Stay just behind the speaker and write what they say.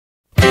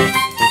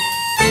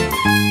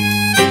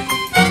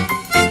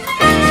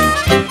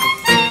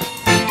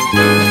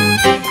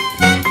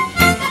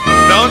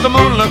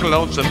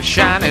lonesome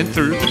shining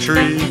through the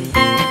trees.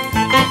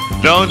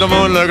 Don't the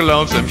moon look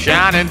lonesome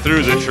shining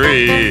through the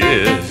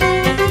trees?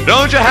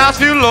 Don't your house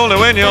feel lonely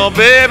when your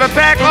baby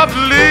pack up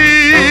to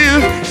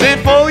leave?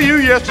 Sent for you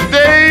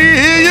yesterday,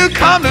 here you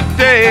come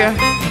today.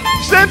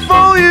 Sent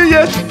for you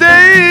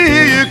yesterday,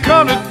 here you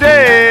come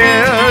today.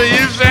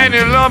 You saying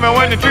you love me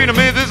when you treat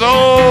me this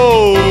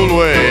old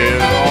way.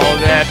 All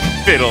that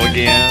fiddle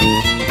again.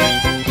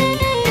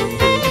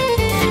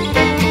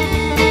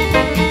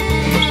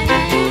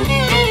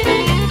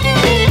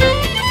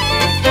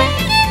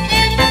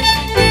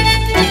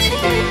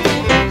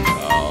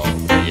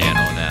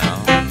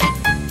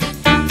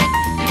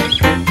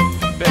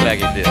 Like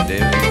it did,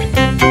 David.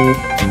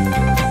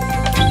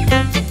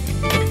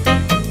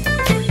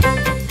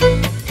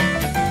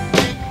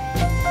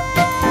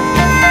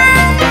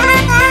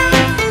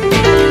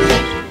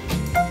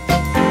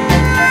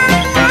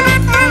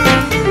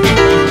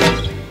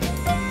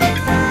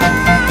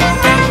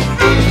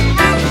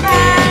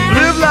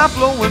 Live life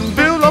low and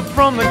build up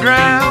from the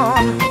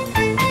ground.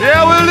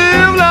 Yeah, we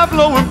live life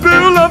low and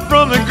build up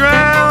from the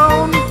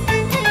ground.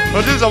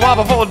 But this is a while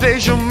before day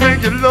she'll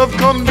make your love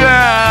come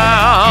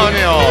down,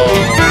 y'all.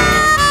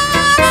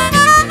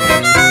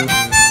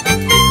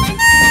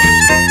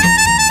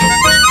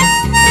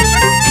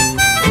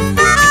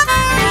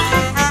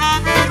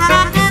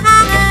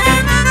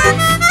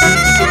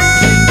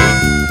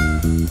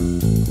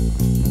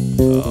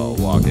 Oh,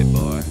 walk it,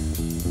 boy.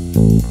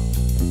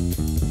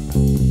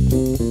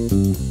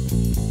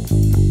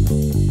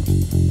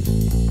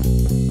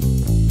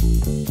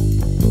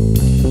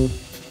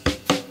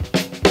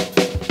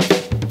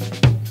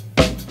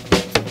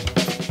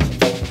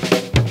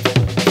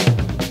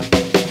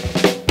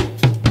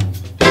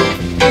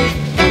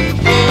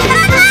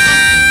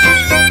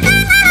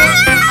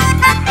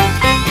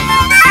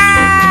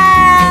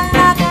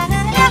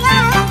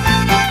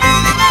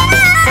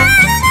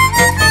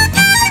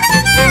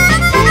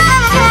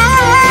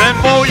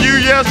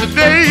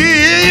 Yesterday,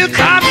 you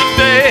come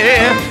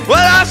today.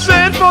 Well, I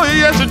sent for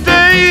you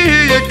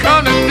yesterday, you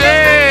come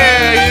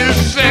today. You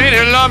say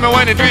you love me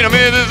when you treat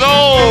me this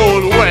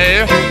old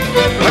way.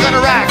 I'm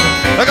gonna rock,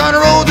 I'm gonna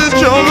roll this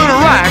jungle to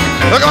rock.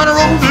 I'm gonna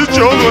roll this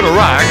jungle to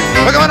rock.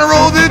 I'm gonna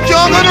roll this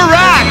jungle to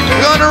rock.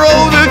 I'm gonna roll